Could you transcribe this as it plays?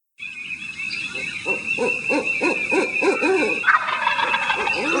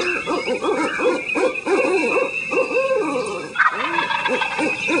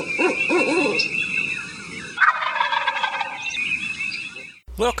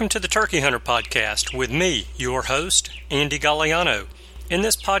Welcome to the Turkey Hunter Podcast with me, your host, Andy Galliano. In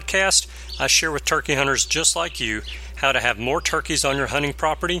this podcast, I share with turkey hunters just like you how to have more turkeys on your hunting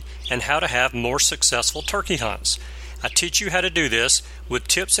property and how to have more successful turkey hunts. I teach you how to do this with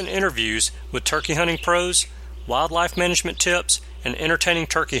tips and interviews with turkey hunting pros, wildlife management tips, and entertaining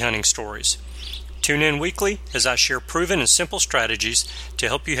turkey hunting stories. Tune in weekly as I share proven and simple strategies to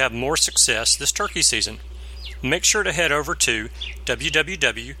help you have more success this turkey season. Make sure to head over to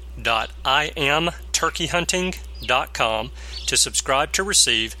www.iamturkeyhunting.com to subscribe to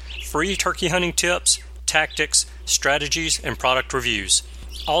receive free turkey hunting tips, tactics, strategies, and product reviews.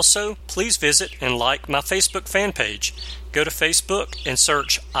 Also, please visit and like my Facebook fan page. Go to Facebook and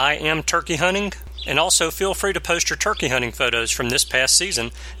search I Am Turkey Hunting, and also feel free to post your turkey hunting photos from this past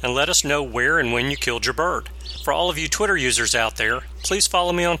season and let us know where and when you killed your bird. For all of you Twitter users out there, please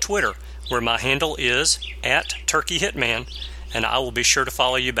follow me on Twitter, where my handle is @TurkeyHitman, and I will be sure to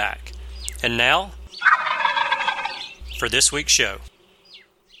follow you back. And now, for this week's show.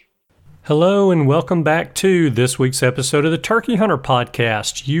 Hello and welcome back to this week's episode of the Turkey Hunter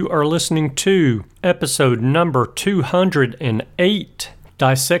Podcast. You are listening to episode number 208,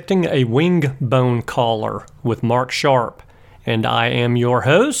 Dissecting a Wingbone Caller with Mark Sharpe. And I am your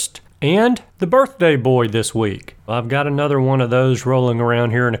host and the birthday boy this week. I've got another one of those rolling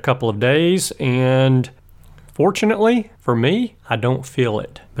around here in a couple of days, and fortunately for me, I don't feel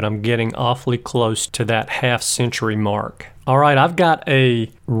it, but I'm getting awfully close to that half-century mark. All right, I've got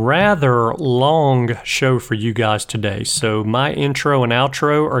a rather long show for you guys today, so my intro and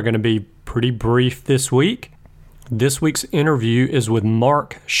outro are going to be pretty brief this week. This week's interview is with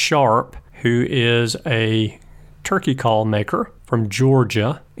Mark Sharpe, who is a turkey call maker from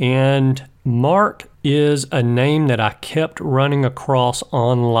Georgia, and Mark is a name that I kept running across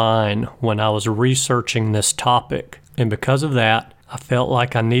online when I was researching this topic, and because of that, I felt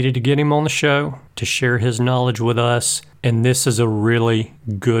like I needed to get him on the show to share his knowledge with us, and this is a really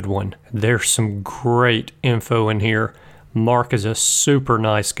good one. There's some great info in here. Mark is a super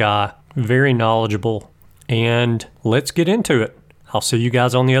nice guy, very knowledgeable, and let's get into it. I'll see you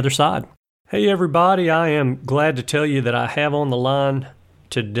guys on the other side. Hey everybody, I am glad to tell you that I have on the line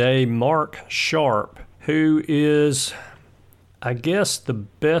today Mark Sharpe, who is, I guess the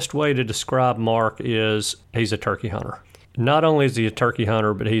best way to describe Mark is he's a turkey hunter. Not only is he a turkey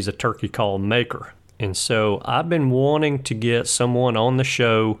hunter, but he's a turkey call maker. And so I've been wanting to get someone on the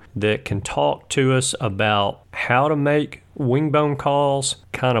show that can talk to us about how to make wingbone calls,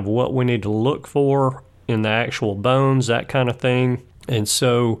 kind of what we need to look for in the actual bones, that kind of thing. And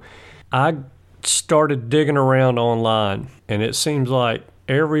so I started digging around online, and it seems like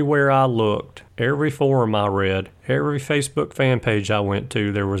everywhere I looked, every forum I read, every Facebook fan page I went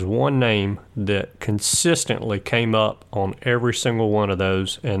to, there was one name that consistently came up on every single one of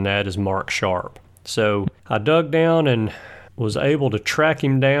those, and that is Mark Sharpe. So I dug down and was able to track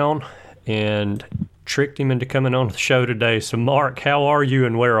him down and tricked him into coming on the show today. So Mark, how are you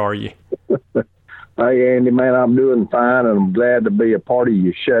and where are you? Hey, Andy, man, I'm doing fine, and I'm glad to be a part of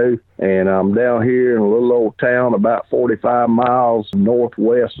your show. And I'm down here in a little old town about 45 miles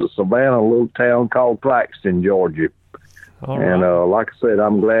northwest of Savannah, a little town called Claxton, Georgia. All right. And like I said,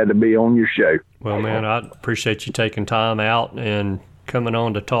 I'm glad to be on your show. Well, man, I appreciate you taking time out and coming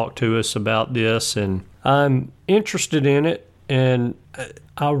on to talk to us about this. And I'm interested in it, and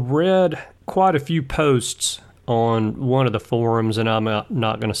I read quite a few posts on one of the forums, and I'm not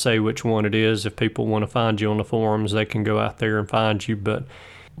going to say which one it is. If people want to find you on the forums, they can go out there and find you. But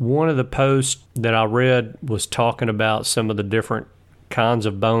one of the posts that I read was talking about some of the different kinds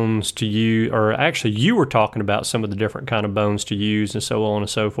of bones to use, or actually you were talking about some of the different kind of bones to use and so on and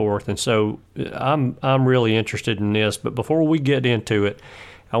so forth. And so I'm really interested in this. But before we get into it,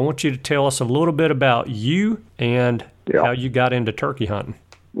 I want you to tell us a little bit about you and how you got into turkey hunting.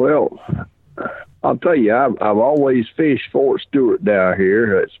 Well, I'll tell you, I've always fished Fort Stewart down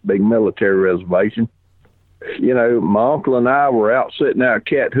here. It's a big military reservation. You know, my uncle and I were out sitting out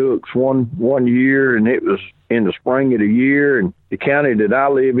cat hooks one year, and it was in the spring of the year, and the county that I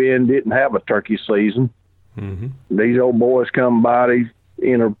live in didn't have a turkey season. Mm-hmm. These old boys come by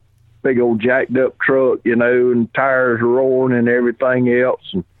in a big old jacked up truck, you know, and tires roaring and everything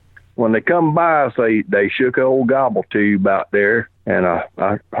else. And when they come by us, they shook an old gobble tube out there. And I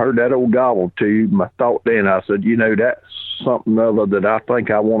heard that old gobble tube, and I thought then, I said, you know, that's something other that I think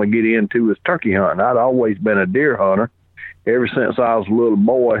I want to get into is turkey hunting. I'd always been a deer hunter ever since I was a little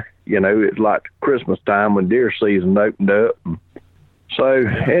boy. You know, it's like Christmas time when deer season opened up. And so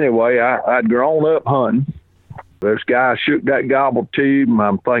anyway, I'd grown up hunting, This guy shook that gobble tube, and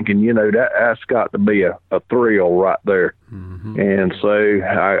I'm thinking, that's got to be a thrill right there. Mm-hmm. And so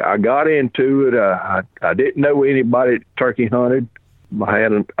I got into it. I didn't know anybody that turkey hunted. I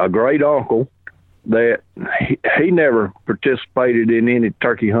had a great uncle that he never participated in any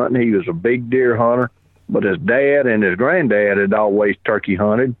turkey hunting. He was a big deer hunter, but his dad and his granddad had always turkey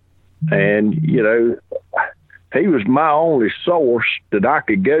hunted. And, he was my only source that I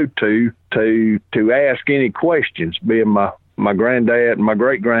could go to ask any questions, being my granddad and my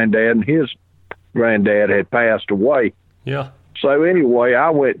great-granddad and his granddad had passed away. Yeah. So anyway, I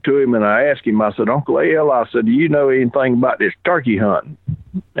went to him and I asked him, I said, Uncle Al, I said, do you know anything about this turkey hunting?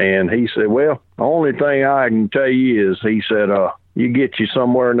 And he said, well, the only thing I can tell you is, he said, you get you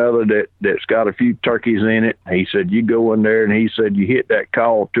somewhere or another that's got a few turkeys in it. He said, you go in there, and he said, you hit that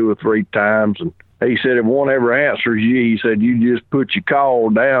call 2 or 3 times, and he said, if one ever answers you, he said, you just put your call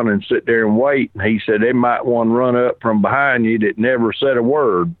down and sit there and wait. And he said, they might one run up from behind you that never said a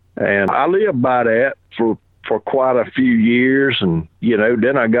word. And I lived by that for quite a few years. And,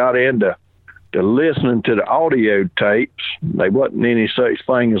 then I got into listening to the audio tapes. There wasn't any such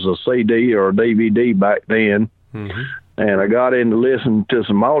thing as a CD or a DVD back then. Mm-hmm. And I got into listening to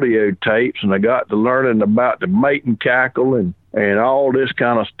some audio tapes, and I got to learning about the mating cackle and all this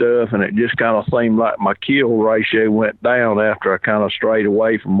kind of stuff, and it just kind of seemed like my kill ratio went down after I kind of strayed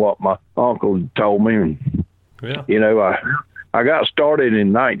away from what my uncle had told me. And, yeah. I got started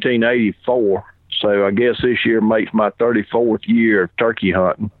in 1984, so I guess this year makes my 34th year of turkey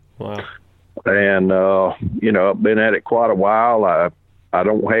hunting. Wow. And, I've been at it quite a while. I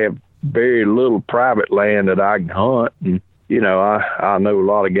don't have very little private land that I can hunt. And, I know a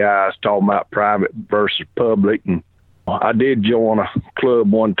lot of guys talking about private versus public, and I did join a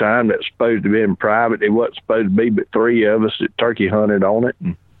club one time that's supposed to be in private. It wasn't supposed to be but 3 of us that turkey hunted on it,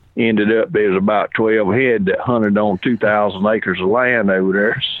 and ended up there was about 12 head that hunted on 2,000 acres of land over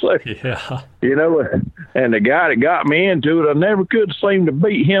there. So, yeah. And the guy that got me into it, I never could seem to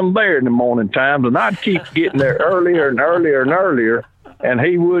beat him there in the morning times, and I'd keep getting there earlier and earlier and earlier, and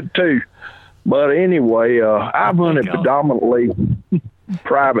he would too. But anyway, I've hunted predominantly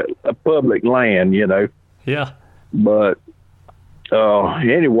public land, Yeah. But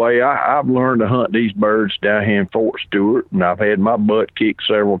anyway, I've learned to hunt these birds down here in Fort Stewart, and I've had my butt kicked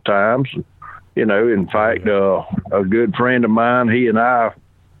several times. In fact, a good friend of mine, he and I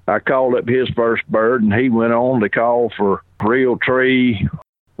called up his first bird, and he went on to call for real tree.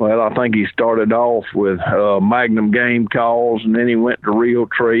 Well, I think he started off with Magnum game calls, and then he went to real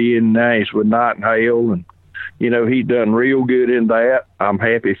tree, and now he's with nightingale, and he's done real good in that. I'm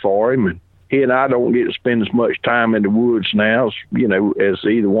happy for him, and he and I don't get to spend as much time in the woods now, as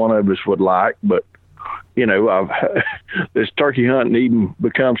either one of us would like. But, this turkey hunting even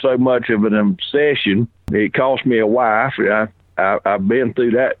become so much of an obsession. It cost me a wife. I've been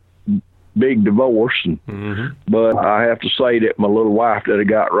through that big divorce, but I have to say that my little wife that I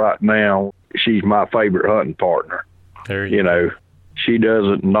got right now, she's my favorite hunting partner. There you go. She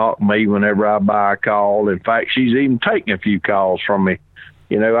doesn't knock me whenever I buy a call. In fact, she's even taken a few calls from me.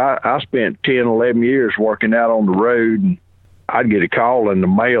 I spent 10, 11 years working out on the road, and I'd get a call in the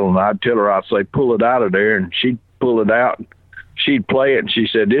mail, and I'd tell her, I'd say, pull it out of there, and she'd pull it out, and she'd play it, and she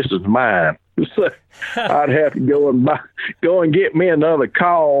said, this is mine. So I'd have to go and get me another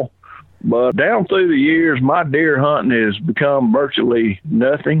call. But down through the years, my deer hunting has become virtually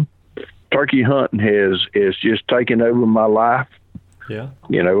nothing. Turkey hunting has just taken over my life. Yeah.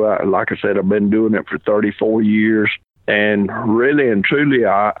 Like I said, I've been doing it for 34 years. And really and truly,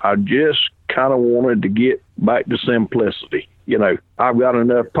 I just kind of wanted to get back to simplicity. I've got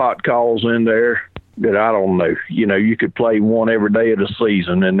enough pot calls in there that I don't know. You could play one every day of the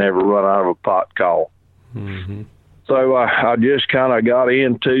season and never run out of a pot call. Mm-hmm. So I just kind of got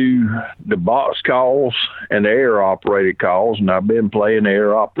into the box calls and the air-operated calls, and I've been playing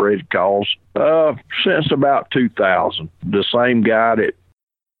air-operated calls since about 2000. The same guy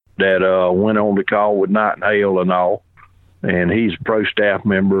that went on to call with Nightingale and all, and he's a pro staff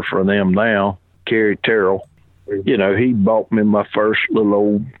member for them now, Kerry Terrell. He bought me my first little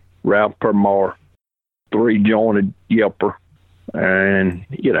old Ralph Permar 3-jointed yelper. And,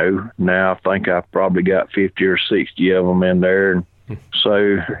 now I think I've probably got 50 or 60 of them in there. And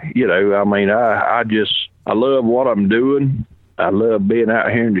so, I love what I'm doing. I love being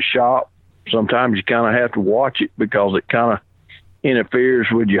out here in the shop. Sometimes you kind of have to watch it because it kind of interferes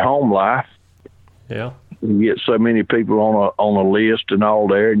with your home life. Yeah. You get so many people on a list and all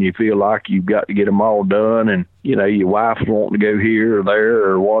there, and you feel like you've got to get them all done, and your wife's wanting to go here or there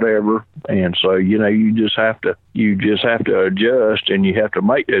or whatever, and so you just have to adjust, and you have to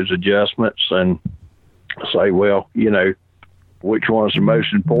make those adjustments. And say, well, which one's the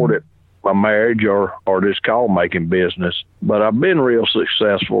most important, my marriage or this call making business? But I've been real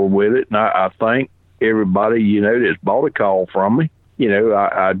successful with it, and I think everybody, that's bought a call from me.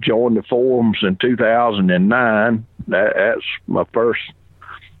 I joined the forums in 2009. That's my first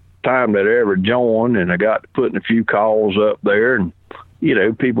time that I ever joined, and I got to putting a few calls up there, and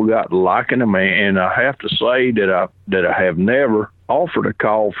people got liking them. And I have to say that I have never offered a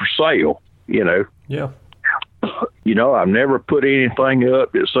call for sale. Yeah. I've never put anything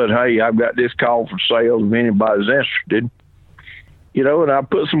up that said, hey, I've got this call for sale if anybody's interested. And I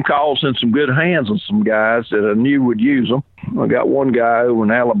put some calls in some good hands on some guys that I knew would use them. I got one guy over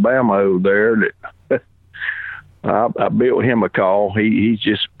in Alabama over there that I built him a call. He's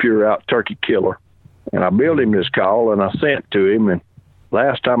just pure out turkey killer. And I built him this call, and I sent it to him. And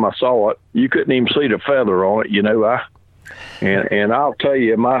last time I saw it, you couldn't even see the feather on it, And I'll tell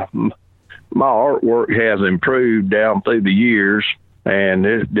you, my artwork has improved down through the years. And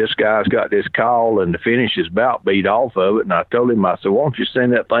this guy's got this call, and the finish is about beat off of it. And I told him, I said, why don't you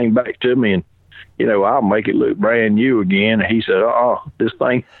send that thing back to me, and I'll make it look brand new again. And he said, this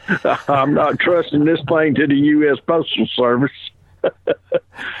thing, I'm not trusting this thing to the U.S. Postal Service.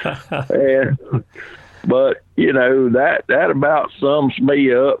 But that about sums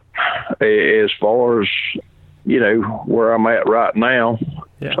me up as far as where I'm at right now.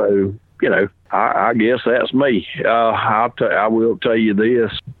 Yeah. So I guess that's me. I will tell you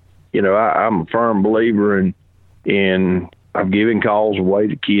this. I'm a firm believer in I've given calls away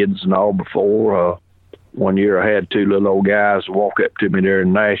to kids and all before. One year I had two little old guys walk up to me there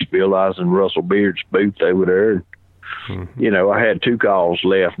in Nashville. I was in Russell Beard's booth over there. Mm-hmm. I had two calls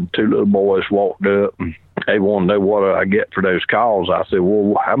left, and two little boys walked up, and they wanted to know what I get for those calls. I said,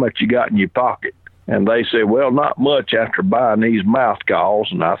 well, how much you got in your pocket? And they said, well, not much after buying these mouth calls.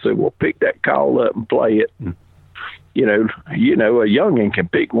 And I said, well, pick that call up and play it. And, a youngin can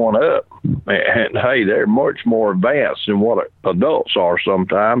pick one up. And, hey, they're much more advanced than what adults are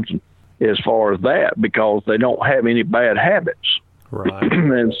sometimes as far as that, because they don't have any bad habits. Right.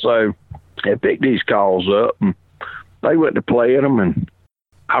 And so they picked these calls up, and they went to playing them, and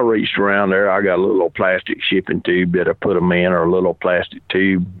I reached around there. I got a little plastic shipping tube that I put them in, or a little plastic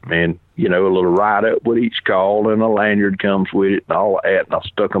tube, and, a little write-up with each call, and a lanyard comes with it and all that. And I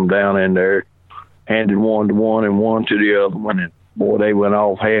stuck them down in there, handed one to one and one to the other one, and, boy, they went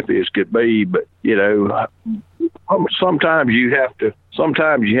off happy as could be. But, sometimes you have to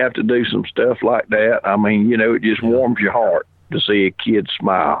do some stuff like that. I mean, it just warms your heart to see a kid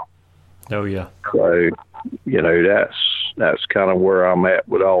smile. Oh, yeah. So, that's kind of where I'm at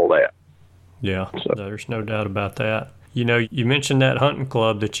with all that. Yeah, so there's no doubt about that. You mentioned that hunting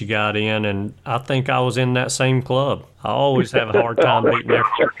club that you got in, and I think I was in that same club. I always have a hard time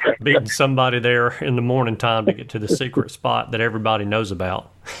beating somebody there in the morning time to get to the secret spot that everybody knows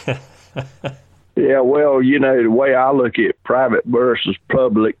about. Yeah, well, the way I look at private versus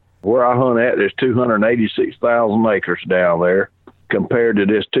public, where I hunt at, there's 286,000 acres down there compared to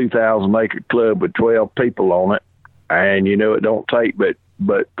this 2,000-acre club with 12 people on it. And, it don't take but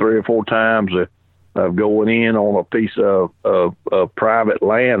 3 or 4 times of going in on a piece of private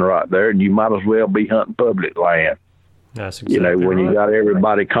land right there, and you might as well be hunting public land. That's exactly when right. You got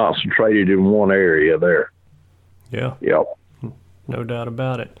everybody concentrated in one area there. Yeah. Yep. No doubt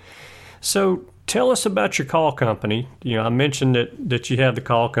about it. So tell us about your call company. I mentioned that you have the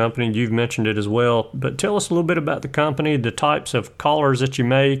call company. You've mentioned it as well. But tell us a little bit about the company, the types of callers that you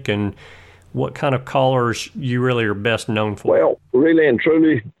make, and what kind of callers you really are best known for. Well, really and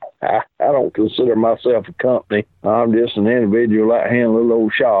truly, I don't consider myself a company. I'm just an individual that handles a little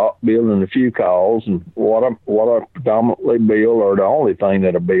old shop, building a few calls. And what I predominantly build, or the only thing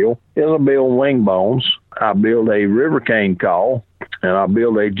that I build, is I build wing bones. I build a river cane call, and I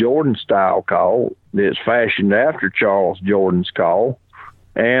build a Jordan-style call that's fashioned after Charles Jordan's call.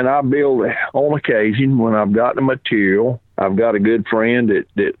 And I build, on occasion, when I've got the material, I've got a good friend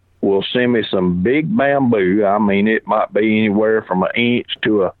that will send me some big bamboo. I mean, it might be anywhere from 1 inch to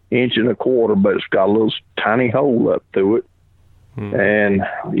 1.25 inches, but it's got a little tiny hole up through it. And,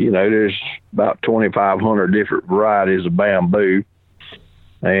 there's about 2,500 different varieties of bamboo.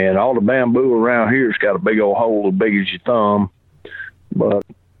 And all the bamboo around here's got a big old hole as big as your thumb. But,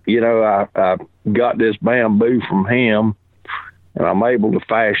 I got this bamboo from him, and I'm able to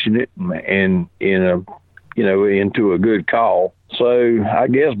fashion it into a good call. So I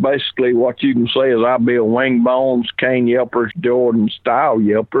guess basically what you can say is I build wing bones, cane yelpers, Jordan style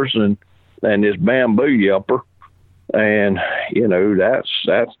yelpers, and this bamboo yelper. And,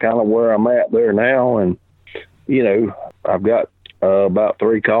 that's kind of where I'm at there now. And, I've got about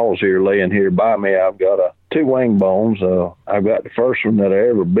 3 calls here laying here by me. I've got 2 wing bones. I've got the first one that I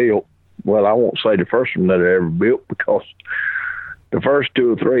ever built. Well, I won't say the first one that I ever built, because the first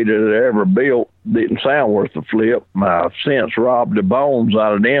 2 or 3 that I ever built didn't sound worth a flip. I've since robbed the bones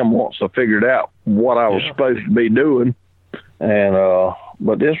out of them once I figured out what I was supposed to be doing. And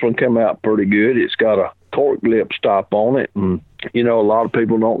but this one came out pretty good. It's got a cork lip stop on it, and a lot of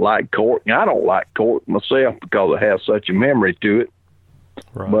people don't like cork. I don't like cork myself because it has such a memory to it.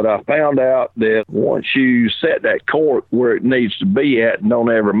 Right. But I found out that once you set that cork where it needs to be at and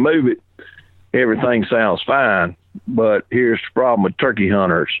don't ever move it, everything sounds fine. But here's the problem with turkey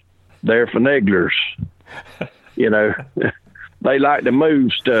hunters. They're finagglers. They like to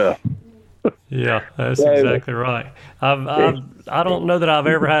move stuff. Yeah, that's exactly right. I don't know that I've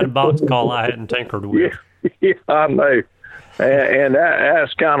ever had a box call I hadn't tinkered with. Yeah, I know. And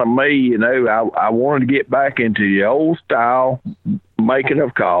that's kind of me, I wanted to get back into the old style making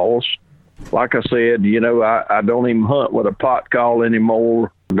of calls. Like I said, I don't even hunt with a pot call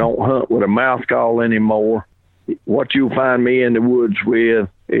anymore. Don't hunt with a mouth call anymore. What you'll find me in the woods with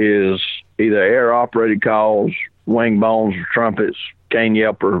is either air-operated calls, wing bones or trumpets, cane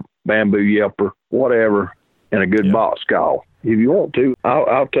yelper, bamboo yelper, whatever, and a good box call. If you want to,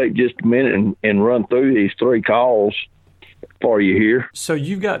 I'll take just a minute and run through these 3 calls for you here. So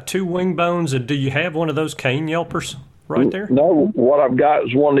you've got 2 wing bones, and do you have one of those cane yelpers right there? No, what I've got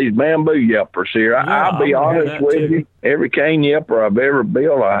is one of these bamboo yelpers here. Yeah, I'll be honest with you. Every cane yelper I've ever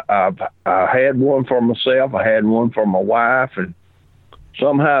built, I had one for myself. I had one for my wife, and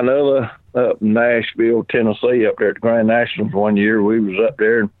somehow or another up in Nashville, Tennessee, up there at the Grand Nationals one year, we was up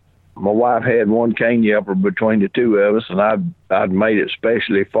there, and my wife had one cane yelper between the 2 of us, and I'd made it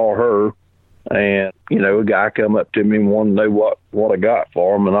specially for her. And, a guy come up to me and wanted to know what I got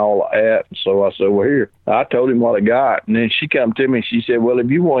for him and all of that. And so I said, well, here. I told him what I got. And then she come to me and she said, well, if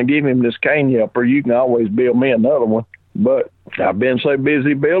you want to give him this cane yelper, you can always build me another one. But I've been so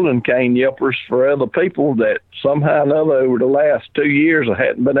busy building cane yelpers for other people that somehow or another over the last 2 years, I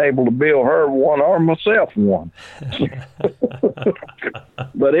hadn't been able to build her one or myself one.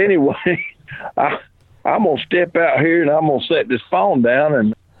 But anyway, I'm going to step out here and I'm going to set this phone down,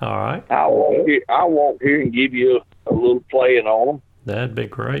 and all right, I'll walk here and give you a little playing on them. That'd be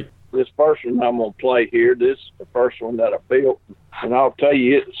great. This first one I'm going to play here, this is the first one that I built. And I'll tell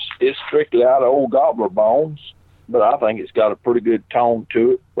you, it's strictly out of old gobbler bones, but I think it's got a pretty good tone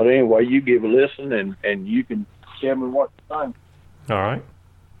to it. But anyway, you give a listen, and you can tell me what you think. All right.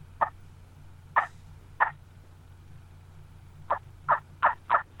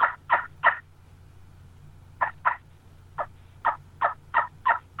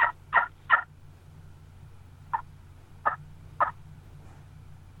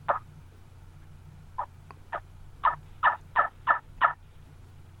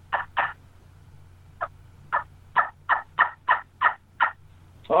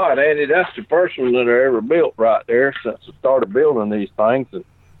 All right, Andy, that's the first one that I ever built right there since I started building these things.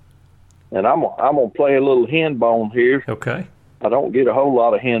 And I'm gonna play a little hen bone here. Okay. I don't get a whole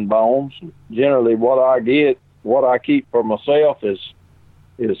lot of hen bones. Generally, what I keep for myself is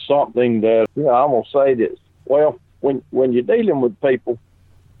something that I'm gonna say that. Well, when you're dealing with people,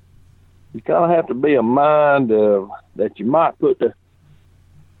 you kind of have to be a mind of that you might put the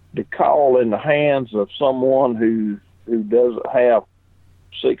call in the hands of someone who doesn't have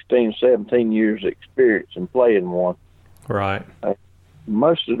 16, 17 years experience in playing one. Right.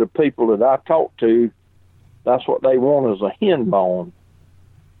 Most of the people that I talk to, that's what they want is a hen bone.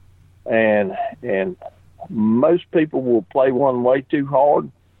 And most people will play one way too hard,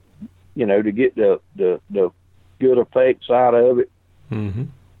 to get the good effects out of it. Mm-hmm.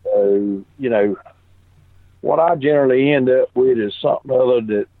 So, what I generally end up with is something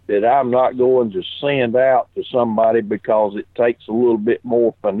other that I'm not going to send out to somebody because it takes a little bit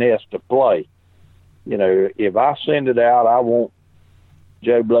more finesse to play. If I send it out, I want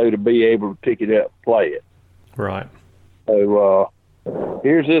Joe Blow to be able to pick it up and play it. Right. So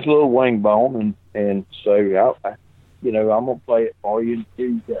here's this little wing bone, and so I'm gonna play it for you and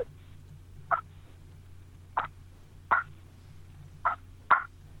do that.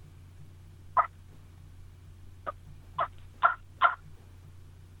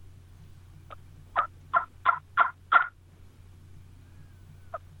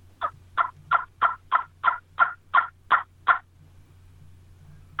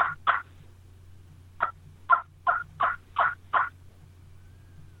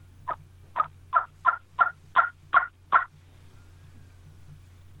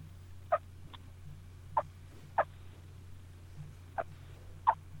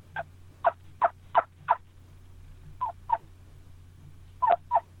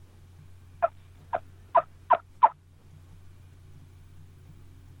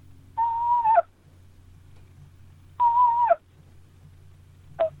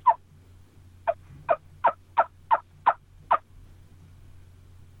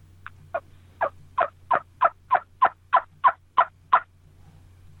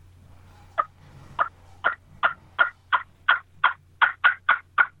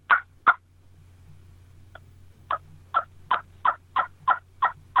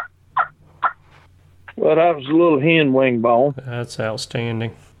 Well, that was a little hen wingbone. That's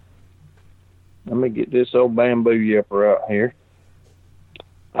outstanding. Let me get this old bamboo yipper out here.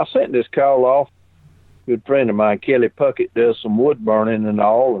 I sent this call off. A good friend of mine, Kelly Puckett, does some wood burning and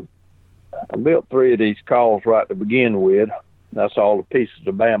all. And I built 3 of these calls right to begin with. That's all the pieces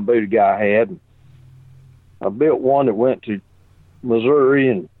of bamboo the guy had. I built one that went to Missouri,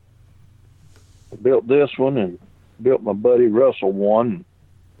 and I built this one, and built my buddy Russell one.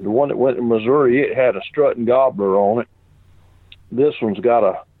 The one that went to Missouri, it had a strutting gobbler on it. This one's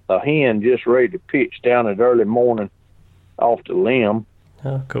got a hen just ready to pitch down at early morning off the limb.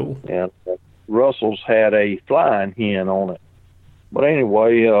 Oh, cool. And Russell's had a flying hen on it. But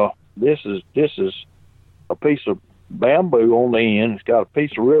anyway, this is a piece of bamboo on the end. It's got a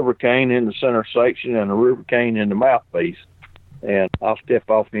piece of river cane in the center section and a river cane in the mouthpiece. And I'll step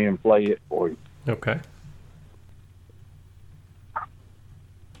off here and play it for you. Okay.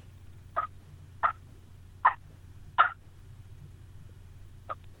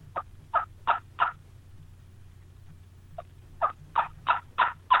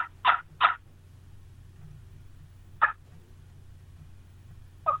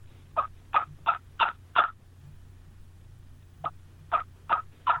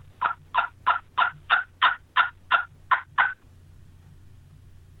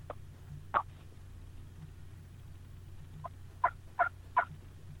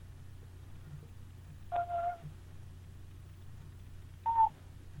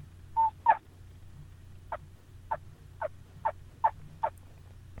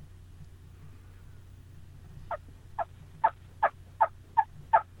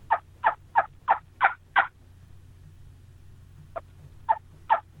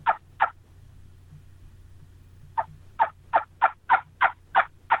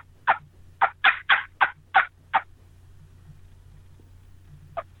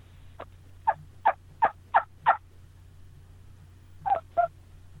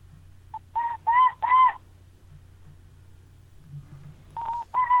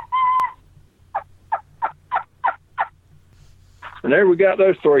 And there we got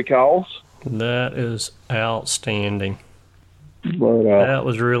those 3 calls. That is outstanding. But, that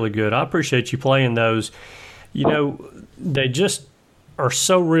was really good. I appreciate you playing those. You know, they just are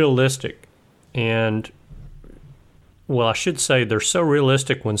so realistic. And, well, I should say they're so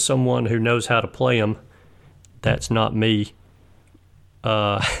realistic when someone who knows how to play them, that's not me,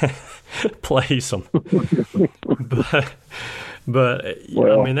 plays them. But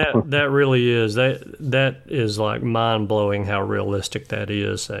well, I mean, that really is, that is like mind-blowing how realistic that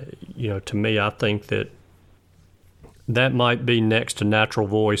is. You know, to me, I think that might be next to natural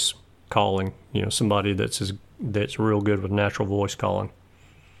voice calling, you know, somebody that's real good with natural voice calling.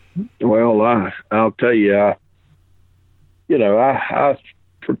 Well, I'll tell you, I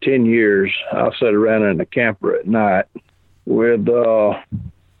for 10 years, I sat around in a camper at night with very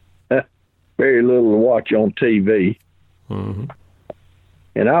little to watch on TV. Mm-hmm.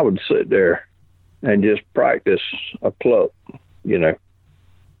 And I would sit there and just practice a cluck, you know.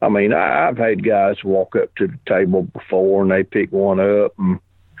 I mean, I've had guys walk up to the table before and they pick one up and,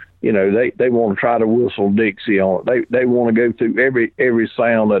 you know, they want to try to whistle Dixie on it. They want to go through every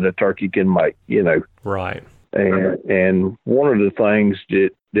sound that a turkey can make, you know. Right. And one of the things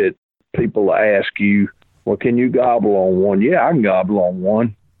that people ask you, well, can you gobble on one? Yeah, I can gobble on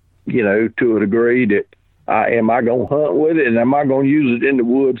one, you know, to a degree that am I going to hunt with it and am I going to use it in the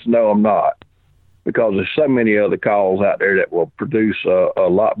woods? No, I'm not, because there's so many other calls out there that will produce a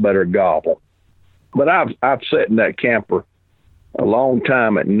lot better gobble. But I've sat in that camper a long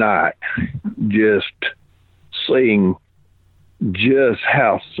time at night, just seeing just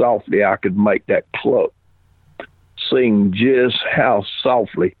how softly I could make that cluck, seeing just how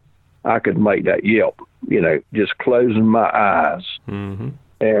softly I could make that yelp, you know, just closing my eyes. Mm-hmm.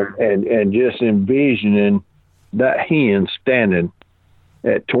 And just envisioning that hen standing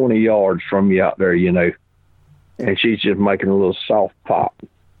at 20 yards from you out there, you know, and she's just making a little soft pop.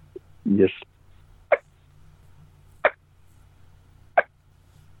 Just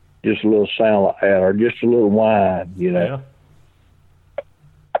a little sound like that, or just a little whine, you know. Yeah.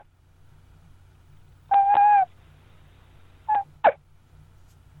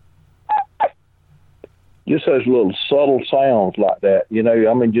 Just those little subtle sounds like that, you know.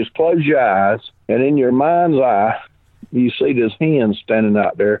 I mean, just close your eyes, and in your mind's eye, you see this hen standing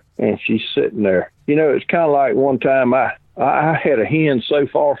out there, and she's sitting there. You know, it's kind of like one time I had a hen so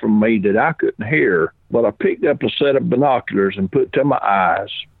far from me that I couldn't hear her, but I picked up a set of binoculars and put to my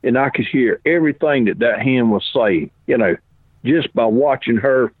eyes, and I could hear everything that hen was saying, you know, just by watching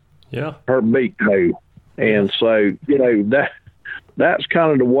her beak move. And so, you know, that's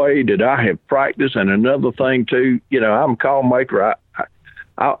kind of the way that I have practiced. And another thing too, I'm a call maker.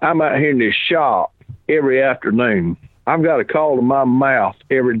 I'm out here in this shop every afternoon. I've got a call to my mouth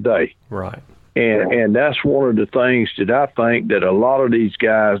every day. Right. And that's one of the things that I think that a lot of these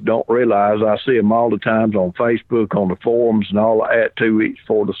guys don't realize. I see them all the times on Facebook, on the forums and all that 2 weeks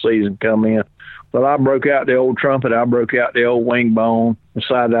before the season come in. But I broke out the old trumpet. I broke out the old wingbone,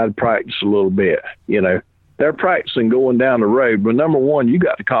 decided I'd practice a little bit. They're practicing going down the road. But number one, you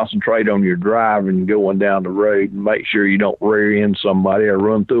got to concentrate on your driving going down the road and make sure you don't rear end somebody or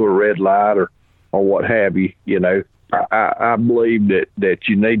run through a red light or what have you. I believe that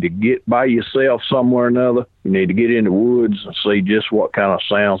you need to get by yourself somewhere or another. You need to get in the woods and see just what kind of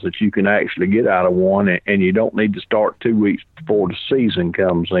sounds that you can actually get out of one, and you don't need to start 2 weeks before the season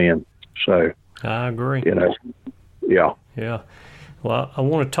comes in. So I agree. Yeah. Yeah. Well, I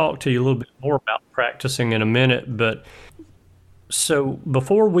want to talk to you a little bit more about practicing in a minute, but so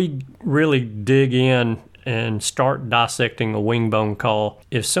before we really dig in and start dissecting a wingbone call,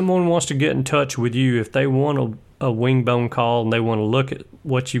 if someone wants to get in touch with you, if they want a wingbone call and they want to look at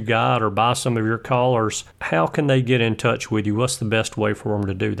what you got or buy some of your collars, how can they get in touch with you? What's the best way for them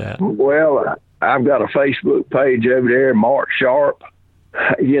to do that? Well, I've got a Facebook page over there, Mark Sharpe.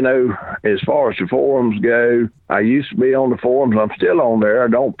 As far as the forums go, I used to be on the forums. I'm still on there. I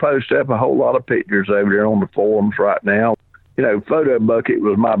don't post up a whole lot of pictures over there on the forums right now. Photo bucket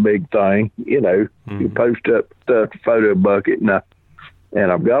was my big thing. You post up stuff to photo bucket, and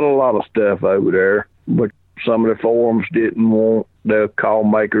I've got a lot of stuff over there. But some of the forums didn't want the call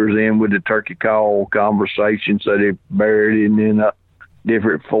makers in with the turkey call conversation, so they buried it in a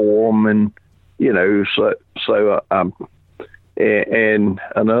different forum, and and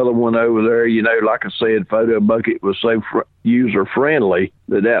another one over there, like I said, Photo Bucket was so user-friendly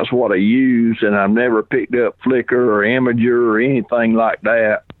that's what I use, and I've never picked up Flickr or Imager or anything like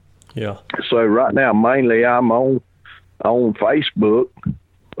that. Yeah. So right now, mainly I'm on Facebook.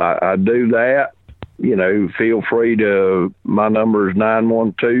 I do that. Feel free to, my number is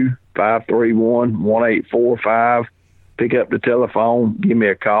 912-531-1845. Pick up the telephone, give me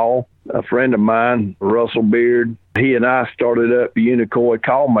a call. A friend of mine, Russell Beard, he and I started up the Unicoi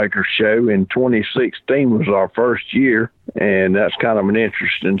Callmaker Show in 2016 was our first year, and that's kind of an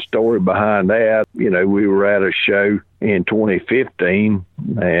interesting story behind that. We were at a show in 2015,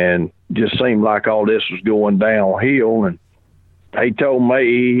 and just seemed like all this was going downhill, and he told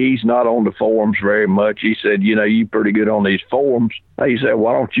me he's not on the forums very much. He said, you pretty good on these forums. He said,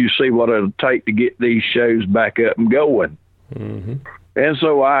 why don't you see what it'll take to get these shows back up and going? Mm-hmm. And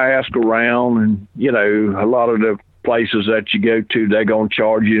so I asked around, and, a lot of the places that you go to, they're going to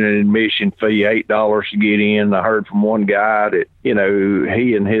charge you an admission fee, $8 to get in. I heard from one guy that,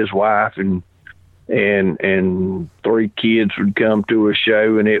 he and his wife and 3 kids would come to a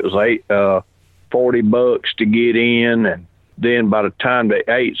show, and it was $40 to get in. And then by the time they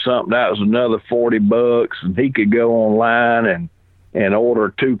ate something, that was another $40, and he could go online and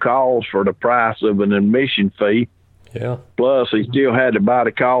order 2 calls for the price of an admission fee. Yeah. Plus, he still had to buy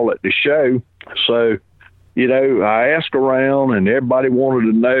the call at the show. So, I asked around, and everybody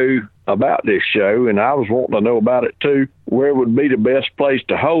wanted to know about this show, and I was wanting to know about it too. Where would be the best place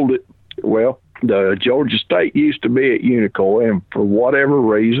to hold it? Well, the Georgia State used to be at Unicoi, and for whatever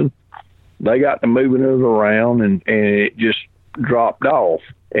reason, they got to moving it around, and it just dropped off.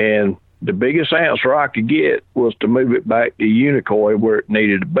 And the biggest answer I could get was to move it back to Unicoi where it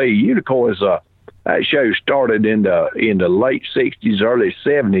needed to be. Unicoi is that show started in the late 60s, early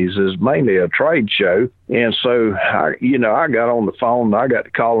 70s as mainly a trade show. And so, I got on the phone, and I got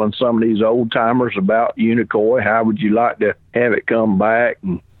to calling some of these old timers about Unicoi. How would you like to have it come back?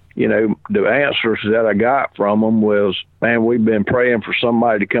 And, the answers that I got from them was, man, we've been praying for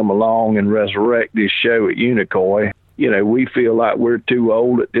somebody to come along and resurrect this show at Unicoi. We feel like we're too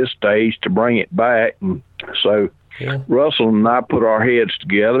old at this stage to bring it back. And so, yeah. Russell and I put our heads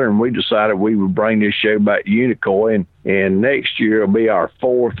together, and we decided we would bring this show back to Unicoi, and next year will be our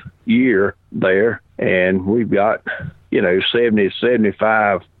 4th year there, and we've got 70,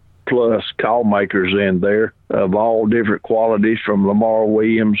 75 plus call makers in there of all different qualities, from Lamar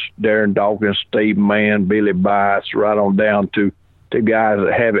Williams, Darren Dawkins, Steve Mann, Billy Bites, right on down to guys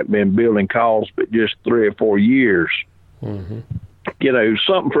that haven't been building calls but just 3 or 4 years. Mm-hmm.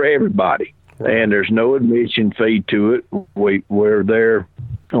 Something for everybody. And there's no admission fee to it. We're there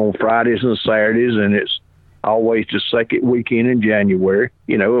on Fridays and Saturdays, and it's always the second weekend in January.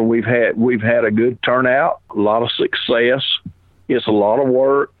 And we've had a good turnout, a lot of success. It's a lot of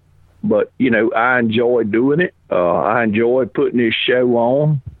work, but I enjoy doing it. I enjoy putting this show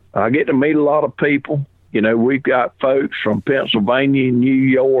on. I get to meet a lot of people. We've got folks from Pennsylvania, New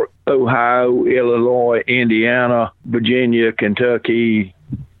York, Ohio, Illinois, Indiana, Virginia, Kentucky,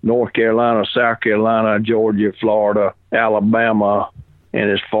 North Carolina, South Carolina, Georgia, Florida, Alabama,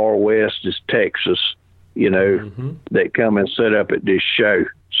 and as far west as Texas, that come and set up at this show.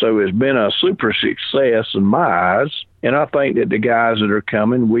 So it's been a super success in my eyes. And I think that the guys that are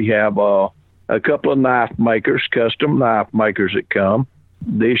coming, we have a couple of knife makers, custom knife makers that come.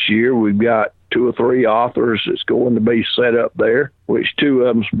 This year we've got 2 or 3 authors that's going to be set up there, which 2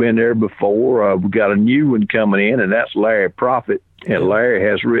 of them's been there before. We've got a new one coming in, and that's Larry Prophet. And Larry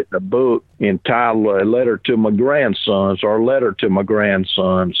has written a book entitled A Letter to My Grandsons, or Letter to My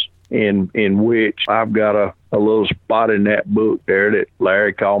Grandsons, in which I've got a little spot in that book there that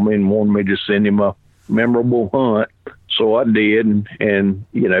Larry called me and wanted me to send him a memorable hunt. So I did, and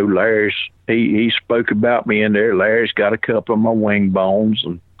Larry's, he spoke about me in there. Larry's got a couple of my wing bones,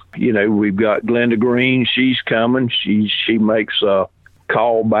 and, we've got Glenda Green. She's coming. She makes a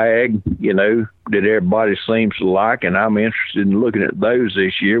call bag, that everybody seems to like, and I'm interested in looking at those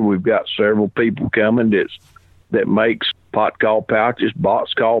this year. We've got several people coming that makes pot call pouches,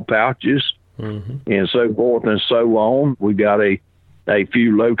 box call pouches, and so forth and so on. We got a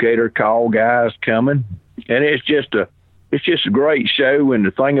few locator call guys coming, and it's just a great show. And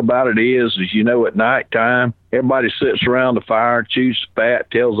the thing about it is at nighttime, everybody sits around the fire, chews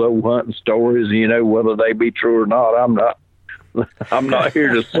fat, tells old hunting stories, whether they be true or not, I'm not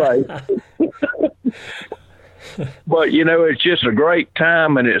here to say. But it's just a great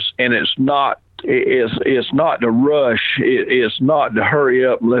time, and it's not to rush. It's not to hurry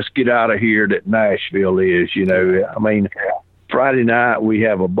up and let's get out of here that Nashville is. I mean, Friday night we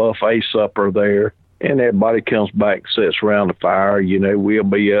have a buffet supper there, and everybody comes back and sits around the fire. We'll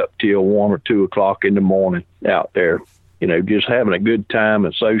be up till 1 or 2 o'clock in the morning out there, just having a good time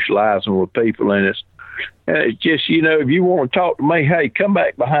and socializing with people. And it's just, if you want to talk to me, hey, come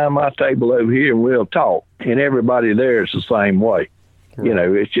back behind my table over here and we'll talk. And everybody there is the same way. Right.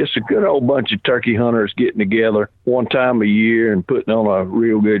 It's just a good old bunch of turkey hunters getting together one time a year and putting on a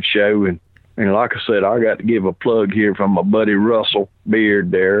real good show. And like I said, I got to give a plug here from my buddy Russell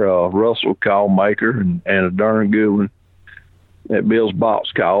Beard there, Russell call maker, and a darn good one that builds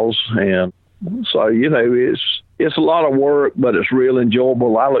box calls. And so, it's a lot of work, but it's real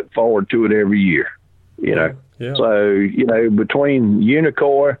enjoyable. I look forward to it every year. Yeah. So, between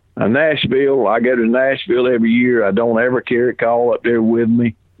Unicoi and Nashville, I go to Nashville every year. I don't ever carry a call up there with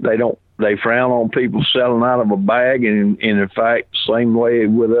me. They frown on people selling out of a bag. And in fact, same way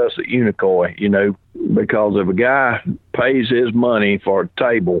with us at Unicoi, because if a guy pays his money for a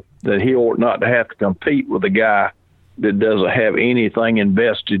table, then he ought not to have to compete with a guy that doesn't have anything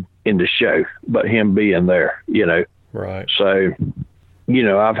invested in the show but him being there, Right. So,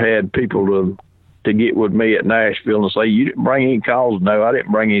 I've had people to get with me at Nashville and say, you didn't bring any calls? No, I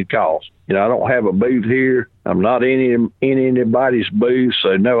didn't bring any calls. I don't have a booth here. I'm not in anybody's booth,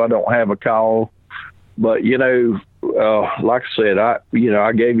 so no, I don't have a call. But, like I said, I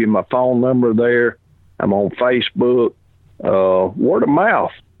gave you my phone number there. I'm on Facebook. Word of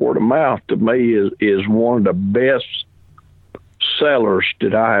mouth to me is one of the best sellers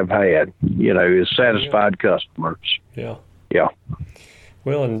that I have had, is satisfied customers. Yeah. Yeah.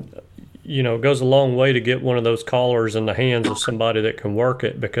 Well, and it goes a long way to get one of those collars in the hands of somebody that can work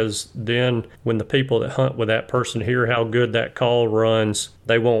it, because then when the people that hunt with that person hear how good that call runs,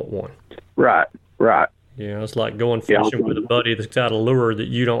 they want one. Right. It's like going fishing with a buddy that's got a lure that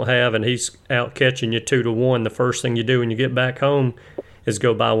you don't have, and he's out catching you 2 to 1. The first thing you do when you get back home is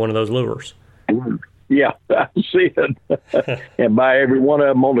go buy one of those lures. Yeah, I see it. And buy every one of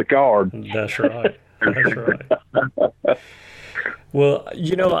them on the card. That's right. Well,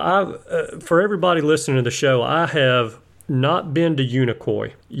 for everybody listening to the show, I have not been to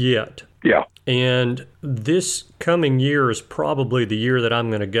Unicoi yet. Yeah. And this coming year is probably the year that I'm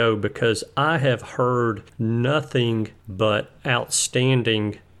going to go, because I have heard nothing but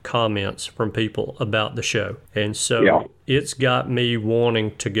outstanding comments from people about the show. And so it's got me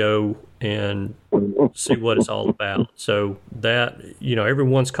wanting to go and see what it's all about. So that,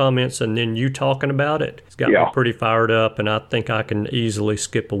 everyone's comments and then you talking about it, it's got me pretty fired up, and I think I can easily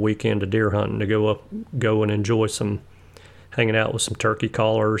skip a weekend of deer hunting to go and enjoy some hanging out with some turkey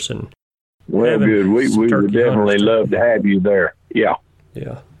callers and good. We would definitely love to have you there. Yeah.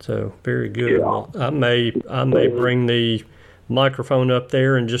 So very good. Yeah. Well, I may bring the microphone up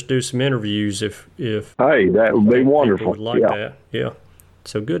there and just do some interviews if hey, that would be wonderful. Would like that. Yeah.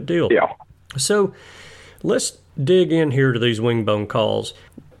 So good deal. Yeah. So let's dig in here to these wingbone calls.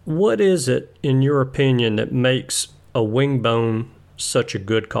 What is it, in your opinion, that makes a wingbone such a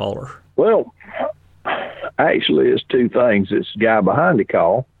good caller? Well, actually it's two things. It's the guy behind the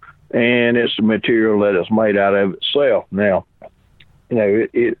call, and it's the material that it's made out of itself. Now,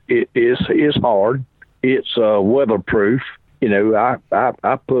 it is hard. It's weatherproof.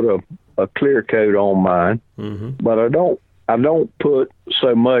 I put a clear coat on mine, but I don't put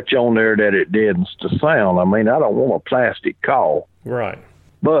so much on there that it deadens the sound. I mean, I don't want a plastic call. Right.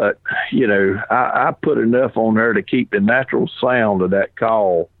 But, I put enough on there to keep the natural sound of that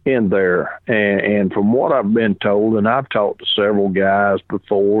call in there. And from what I've been told, and I've talked to several guys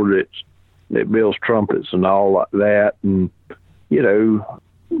before that builds trumpets and all like that, and,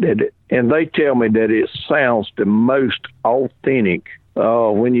 and they tell me that it sounds the most authentic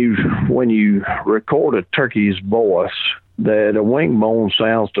when you record a turkey's voice, that a wingbone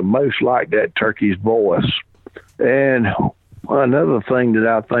sounds the most like that turkey's voice. And another thing that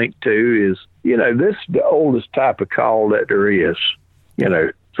I think, too, is, this is the oldest type of call that there is,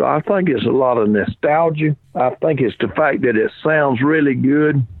 So I think it's a lot of nostalgia. I think it's the fact that it sounds really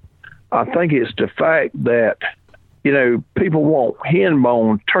good. I think it's the fact that, people want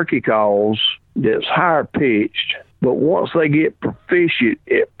hen-bone turkey calls that's higher pitched. But once they get proficient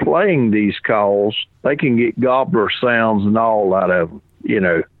at playing these calls, they can get gobbler sounds and all out of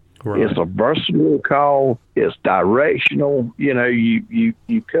them, Right. It's a versatile call. It's directional. You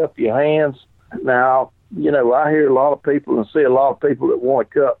cup your hands. Now, I hear a lot of people and see a lot of people that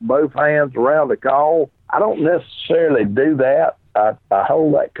want to cup both hands around the call. I don't necessarily do that. I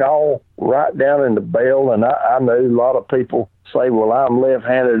hold that call right down in the bell, and I know a lot of people say, well, I'm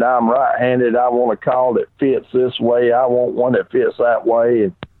left-handed, I'm right-handed, I want a call that fits this way, I want one that fits that way.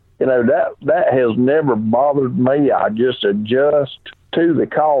 And, that has never bothered me. I just adjust to the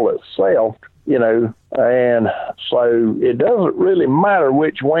call itself, and so it doesn't really matter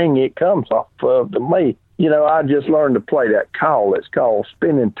which wing it comes off of to me. I just learned to play that call. It's called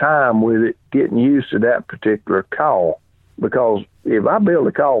spending time with it, getting used to that particular call. Because if I build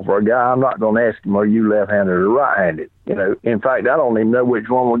a call for a guy, I'm not going to ask him, are you left-handed or right-handed? In fact, I don't even know which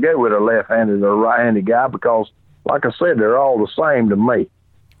one will go with a left-handed or a right-handed guy because, like I said, they're all the same to me.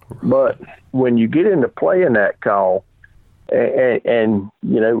 But when you get into playing that call, and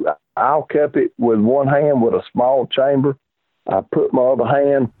I'll cup it with one hand with a small chamber. I put my other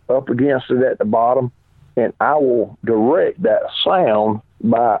hand up against it at the bottom, and I will direct that sound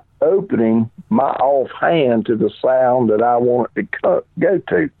by opening my off hand to the sound that I want it to go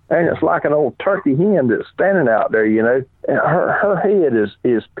to. And it's like an old turkey hen that's standing out there, and her head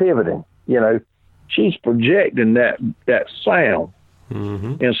is pivoting, She's projecting that sound.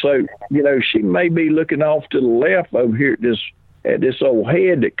 Mm-hmm. And so, she may be looking off to the left over here at this old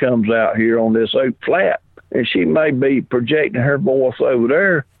head that comes out here on this oak flat, and she may be projecting her voice over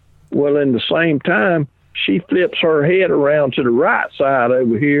there. Well, in the same time, she flips her head around to the right side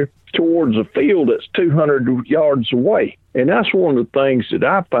over here towards a field that's 200 yards away. And that's one of the things that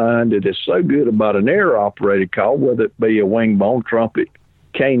I find that is so good about an air-operated call, whether it be a wingbone, trumpet,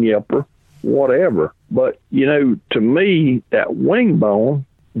 cane yelper, whatever. But, to me, that wingbone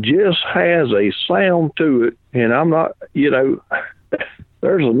just has a sound to it. And I'm not,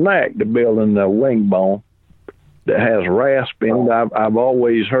 there's a knack to building a wingbone that has rasp in it. I've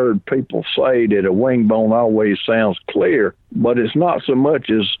always heard people say that a wingbone always sounds clear, but it's not so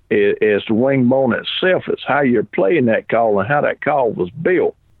much as the wingbone itself. It's how you're playing that call and how that call was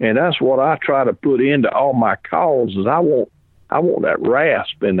built. And that's what I try to put into all my calls is I want that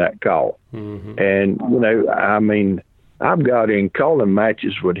rasp in that call. Mm-hmm. And, I've got in calling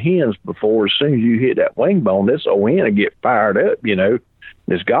matches with hens before. As soon as you hit that wingbone, this old hen will get fired up,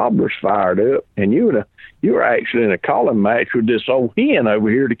 This gobbler's fired up. And you were actually in a calling match with this old hen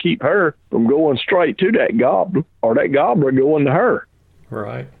over here to keep her from going straight to that gobbler or that gobbler going to her.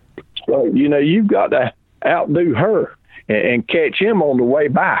 Right. So, you've got to outdo her and catch him on the way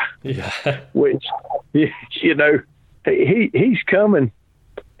by. Yeah. Which, he's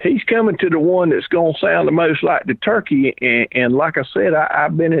coming to the one that's going to sound the most like the turkey. And like I said,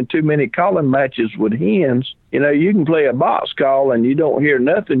 I've been in too many calling matches with hens. You can play a box call and you don't hear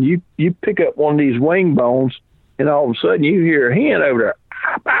nothing. You pick up one of these wing bones and all of a sudden you hear a hen over there,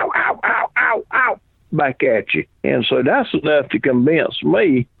 ow, ow, ow, ow, ow, back at you. And so that's enough to convince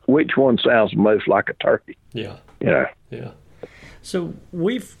me which one sounds most like a turkey. Yeah. Yeah. So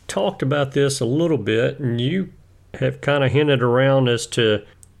we've talked about this a little bit, and you have kind of hinted around as to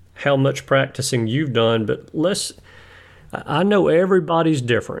how much practicing you've done, but I know everybody's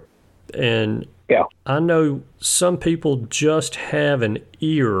different. And yeah. I know some people just have an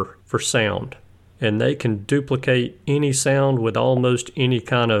ear for sound. and they can duplicate any sound with almost any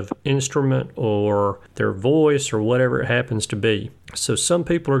kind of instrument or their voice or whatever it happens to be. So some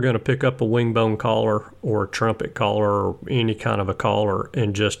people are going to pick up a Wingbone Caller or a trumpet caller or any kind of a caller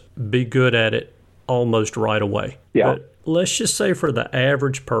and just be good at it almost right away. Yeah. But let's just say for the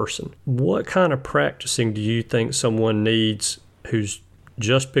average person, what kind of practicing do you think someone needs who's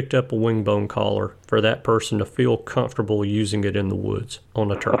just picked up a Wingbone Caller for that person to feel comfortable using it in the woods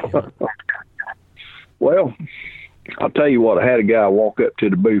on a turkey hunt? Well, I'll tell you what, I had a guy walk up to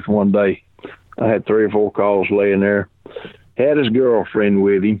the booth one day. I had 3 or 4 calls laying there. Had his girlfriend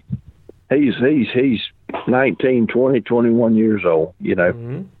with him. He's 19, 20, 21 years old, you know.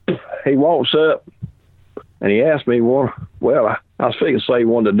 Mm-hmm. He walks up and he asked me I was fixing to say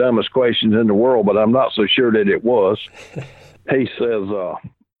one of the dumbest questions in the world, but I'm not so sure that it was. He says,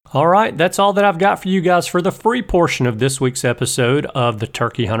 all right, that's all that I've got for you guys for the free portion of this week's episode of the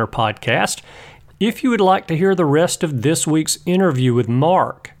Turkey Hunter Podcast. If you would like to hear the rest of this week's interview with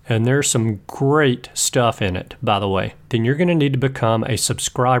Mark, and there's some great stuff in it, by the way, then you're going to need to become a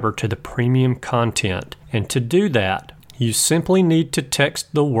subscriber to the premium content. And to do that, you simply need to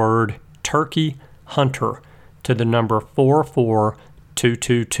text the word Turkey Hunter to the number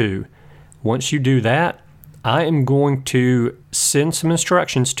 44222. Once you do that, I am going to send some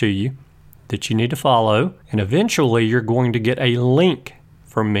instructions to you that you need to follow, and eventually you're going to get a link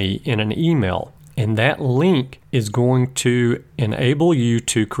from me in an email. And that link is going to enable you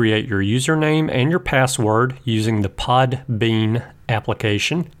to create your username and your password using the Podbean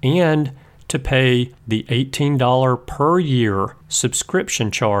application and to pay the $18 per year subscription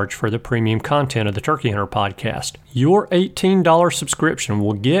charge for the premium content of the Turkey Hunter Podcast. Your $18 subscription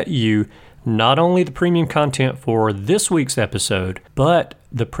will get you not only the premium content for this week's episode, but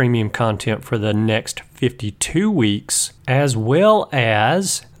the premium content for the next 52 weeks, as well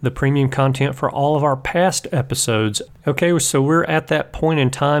as the premium content for all of our past episodes. Okay, so we're at that point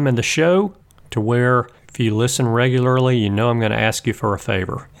in time in the show to where if you listen regularly, you know I'm going to ask you for a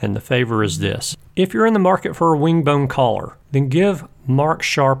favor. And the favor is this. If you're in the market for a Wingbone Caller, then give Mark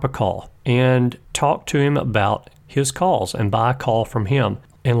Sharpe a call and talk to him about his calls and buy a call from him.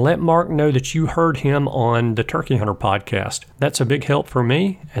 And let Mark know that you heard him on the Turkey Hunter Podcast. That's a big help for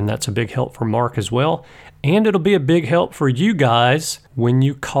me, and that's a big help for Mark as well. And it'll be a big help for you guys when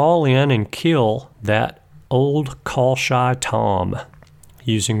you call in and kill that old call-shy Tom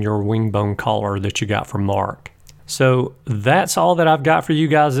using your Wingbone Caller that you got from Mark. So that's all that I've got for you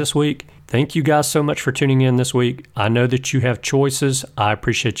guys this week. Thank you guys so much for tuning in this week. I know that you have choices. I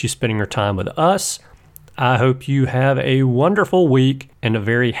appreciate you spending your time with us. I hope you have a wonderful week and a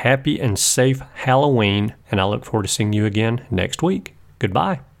very happy and safe Halloween, and I look forward to seeing you again next week.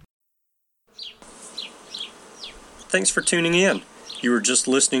 Goodbye. Thanks for tuning in. You were just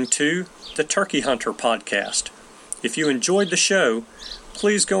listening to the Turkey Hunter Podcast. If you enjoyed the show,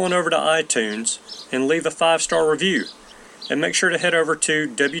 please go on over to iTunes and leave a 5-star review. And make sure to head over to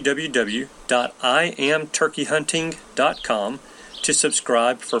www.iamturkeyhunting.com to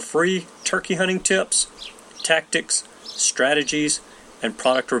subscribe for free turkey hunting tips, tactics, strategies, and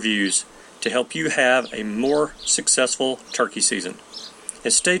product reviews to help you have a more successful turkey season.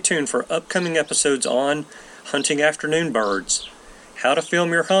 And stay tuned for upcoming episodes on hunting afternoon birds, how to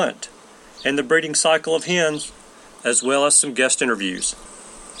film your hunt, and the breeding cycle of hens, as well as some guest interviews.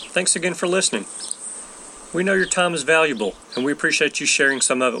 Thanks again for listening. We know your time is valuable, and we appreciate you sharing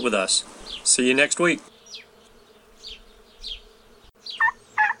some of it with us. See you next week.